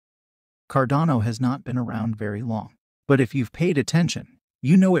Cardano has not been around very long. But if you've paid attention,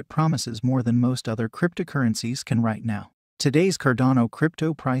 you know it promises more than most other cryptocurrencies can right now. Today's Cardano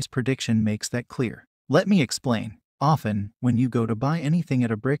crypto price prediction makes that clear. Let me explain. Often, when you go to buy anything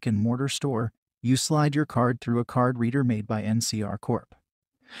at a brick-and-mortar store, you slide your card through a card reader made by NCR Corp,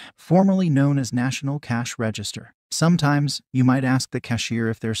 formerly known as National Cash Register. Sometimes, you might ask the cashier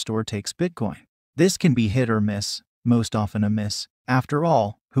if their store takes Bitcoin. This can be hit or miss, most often a miss. After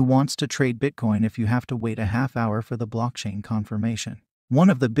all, who wants to trade Bitcoin if you have to wait a half hour for the blockchain confirmation? One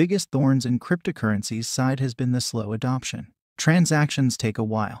of the biggest thorns in cryptocurrencies' side has been the slow adoption. Transactions take a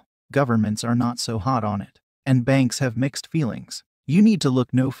while, governments are not so hot on it, and banks have mixed feelings. You need to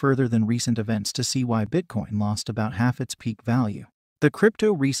look no further than recent events to see why Bitcoin lost about half its peak value. The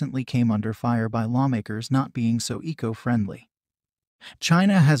crypto recently came under fire by lawmakers not being so eco-friendly.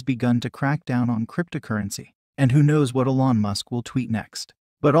 China has begun to crack down on cryptocurrency, and who knows what Elon Musk will tweet next.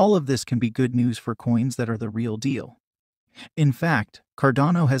 But all of this can be good news for coins that are the real deal. In fact,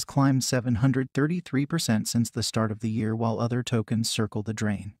 Cardano has climbed 733% since the start of the year while other tokens circle the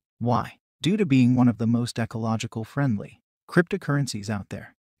drain. Why? Due to being one of the most ecological friendly cryptocurrencies out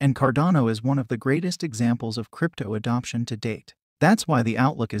there. And Cardano is one of the greatest examples of crypto adoption to date. That's why the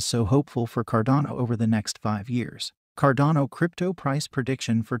outlook is so hopeful for Cardano over the next 5 years. Cardano crypto price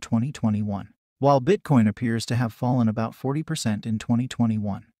prediction for 2021. While Bitcoin appears to have fallen about 40% in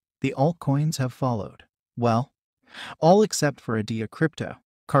 2021, the altcoins have followed. Well, all except for ADA Crypto.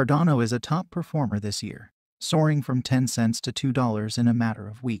 Cardano is a top performer this year, soaring from 10 cents to $2 in a matter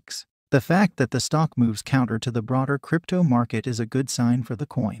of weeks. The fact that the stock moves counter to the broader crypto market is a good sign for the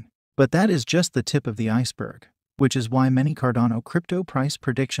coin. But that is just the tip of the iceberg, which is why many Cardano crypto price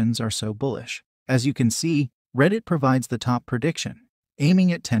predictions are so bullish. As you can see, Reddit provides the top prediction,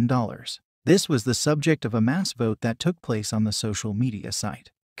 aiming at $10. This was the subject of a mass vote that took place on the social media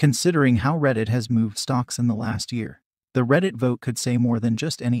site. Considering how Reddit has moved stocks in the last year, the Reddit vote could say more than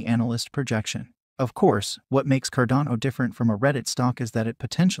just any analyst projection. Of course, what makes Cardano different from a Reddit stock is that it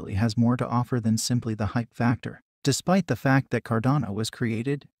potentially has more to offer than simply the hype factor. Despite the fact that Cardano was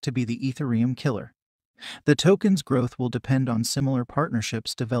created to be the Ethereum killer, the token's growth will depend on similar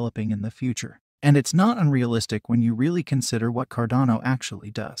partnerships developing in the future. And it's not unrealistic when you really consider what Cardano actually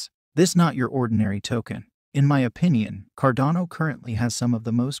does. This is not your ordinary token. In my opinion, Cardano currently has some of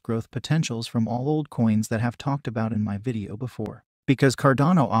the most growth potentials from all old coins that I've talked about in my video before. Because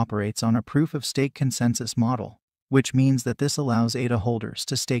Cardano operates on a proof-of-stake consensus model, which means that this allows ADA holders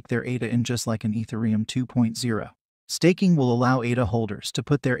to stake their ADA in just like an Ethereum 2.0. Staking will allow ADA holders to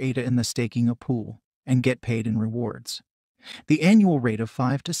put their ADA in the staking pool and get paid in rewards. The annual rate of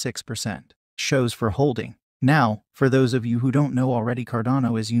 5 to 6% shows for holding. Now, for those of you who don't know already,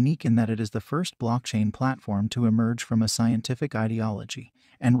 Cardano is unique in that it is the first blockchain platform to emerge from a scientific ideology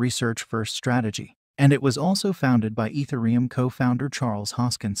and research-first strategy. And it was also founded by Ethereum co-founder Charles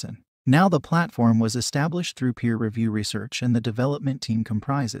Hoskinson. Now the platform was established through peer review research, and the development team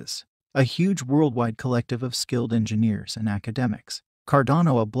comprises a huge worldwide collective of skilled engineers and academics.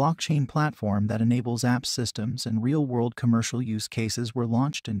 Cardano, a blockchain platform that enables app systems and real-world commercial use cases, were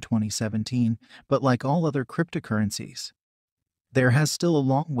launched in 2017, but like all other cryptocurrencies, there has still a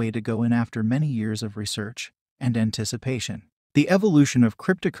long way to go in after many years of research and anticipation. The evolution of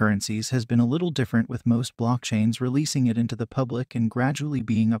cryptocurrencies has been a little different, with most blockchains releasing it into the public and gradually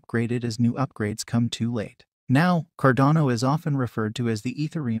being upgraded as new upgrades come too late. Now, Cardano is often referred to as the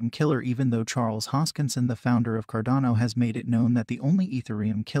Ethereum killer, even though Charles Hoskinson, the founder of Cardano, has made it known that the only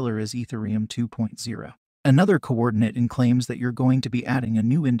Ethereum killer is Ethereum 2.0. Another coordinate in claims that you're going to be adding a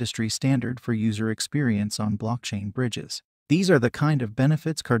new industry standard for user experience on blockchain bridges. These are the kind of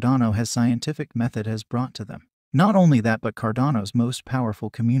benefits Cardano has scientific method has brought to them. Not only that, but Cardano's most powerful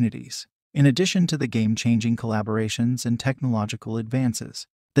communities. In addition to the game-changing collaborations and technological advances,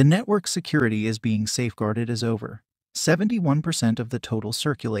 the network security is being safeguarded, as over 71% of the total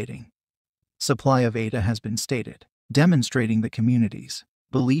circulating supply of ADA has been stated, demonstrating the community's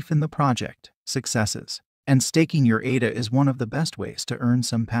belief in the project successes. And staking your ADA is one of the best ways to earn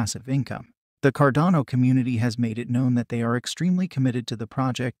some passive income. The Cardano community has made it known that they are extremely committed to the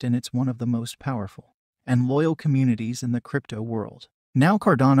project, and it's one of the most powerful and loyal communities in the crypto world. Now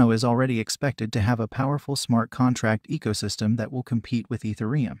Cardano is already expected to have a powerful smart contract ecosystem that will compete with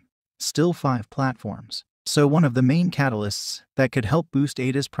Ethereum. Still 5 platforms. So one of the main catalysts that could help boost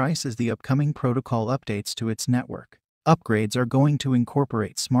ADA's price is the upcoming protocol updates to its network. Upgrades are going to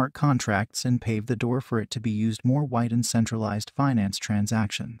incorporate smart contracts and pave the door for it to be used more wide in centralized finance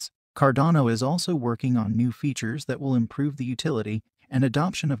transactions. Cardano is also working on new features that will improve the utility and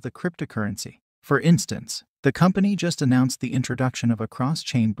adoption of the cryptocurrency. For instance, The company just announced the introduction of a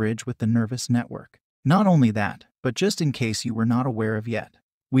cross-chain bridge with the Nervous network. Not only that, but just in case you were not aware of yet,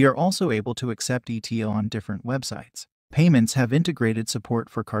 we are also able to accept ETO on different websites. Payments have integrated support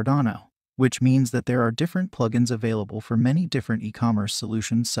for Cardano, which means that there are different plugins available for many different e-commerce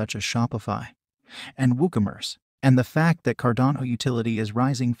solutions such as Shopify and WooCommerce. And the fact that Cardano utility is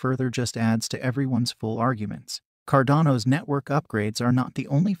rising further just adds to everyone's full arguments. Cardano's network upgrades are not the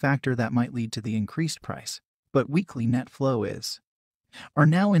only factor that might lead to the increased price, but weekly net flow are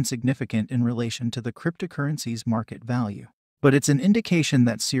now insignificant in relation to the cryptocurrency's market value. But it's an indication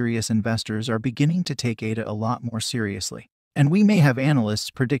that serious investors are beginning to take ADA a lot more seriously. And we may have analysts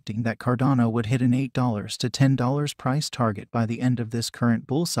predicting that Cardano would hit an $8 to $10 price target by the end of this current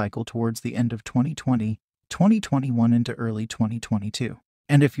bull cycle towards the end of 2020, 2021 into early 2022.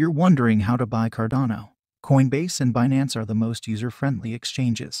 And if you're wondering how to buy Cardano, Coinbase and Binance are the most user-friendly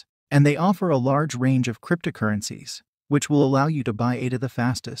exchanges, and they offer a large range of cryptocurrencies, which will allow you to buy ADA the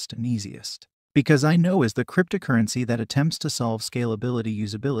fastest and easiest. Because I know is the cryptocurrency that attempts to solve scalability,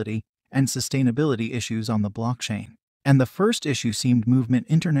 usability, and sustainability issues on the blockchain. And the first issue seemed movement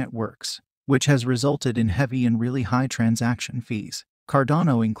internet works, which has resulted in heavy and really high transaction fees.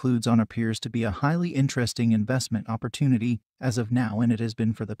 Cardano includes on appears to be a highly interesting investment opportunity as of now, and it has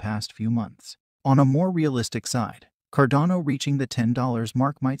been for the past few months. On a more realistic side, Cardano reaching the $10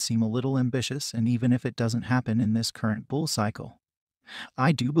 mark might seem a little ambitious, and even if it doesn't happen in this current bull cycle,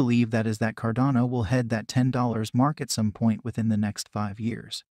 I do believe that Cardano will head that $10 mark at some point within the next 5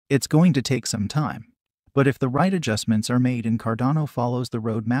 years. It's going to take some time, but if the right adjustments are made and Cardano follows the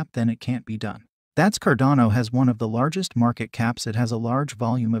roadmap, then it can't be done. That's Cardano has one of the largest market caps. It has a large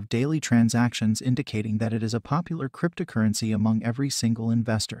volume of daily transactions, indicating that it is a popular cryptocurrency among every single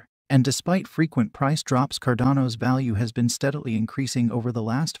investor. And despite frequent price drops, Cardano's value has been steadily increasing over the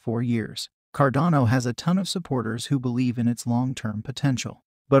last 4 years. Cardano has a ton of supporters who believe in its long-term potential,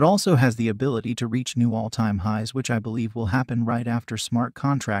 but also has the ability to reach new all-time highs, which I believe will happen right after smart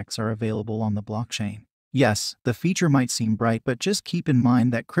contracts are available on the blockchain. Yes, the feature might seem bright, but just keep in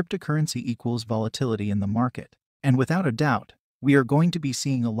mind that cryptocurrency equals volatility in the market. And without a doubt, we are going to be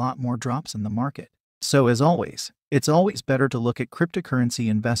seeing a lot more drops in the market. So as always, it's always better to look at cryptocurrency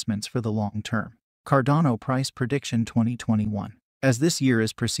investments for the long term. Cardano price prediction 2021. As this year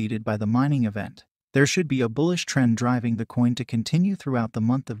is preceded by the mining event, there should be a bullish trend driving the coin to continue throughout the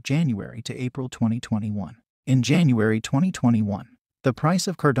month of January to April 2021. In January 2021, the price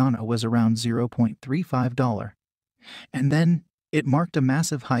of Cardano was around $0.35, and then it marked a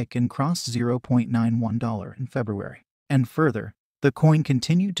massive hike and crossed $0.91 in February. And further, the coin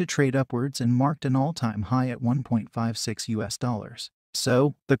continued to trade upwards and marked an all-time high at $1.56.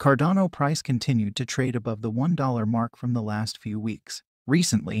 So, the Cardano price continued to trade above the $1 mark from the last few weeks.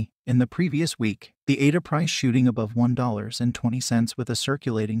 Recently, in the previous week, the ADA price shooting above $1.20 with a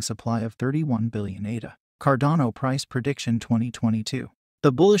circulating supply of 31 billion ADA. Cardano price prediction 2022.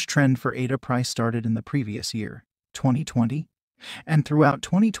 The bullish trend for ADA price started in the previous year, 2020, and throughout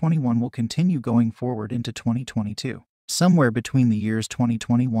 2021 will continue going forward into 2022. Somewhere between the years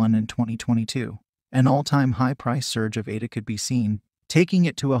 2021 and 2022, an all-time high price surge of ADA could be seen, taking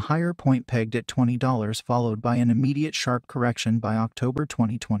it to a higher point pegged at $20, followed by an immediate sharp correction by October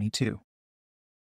 2022.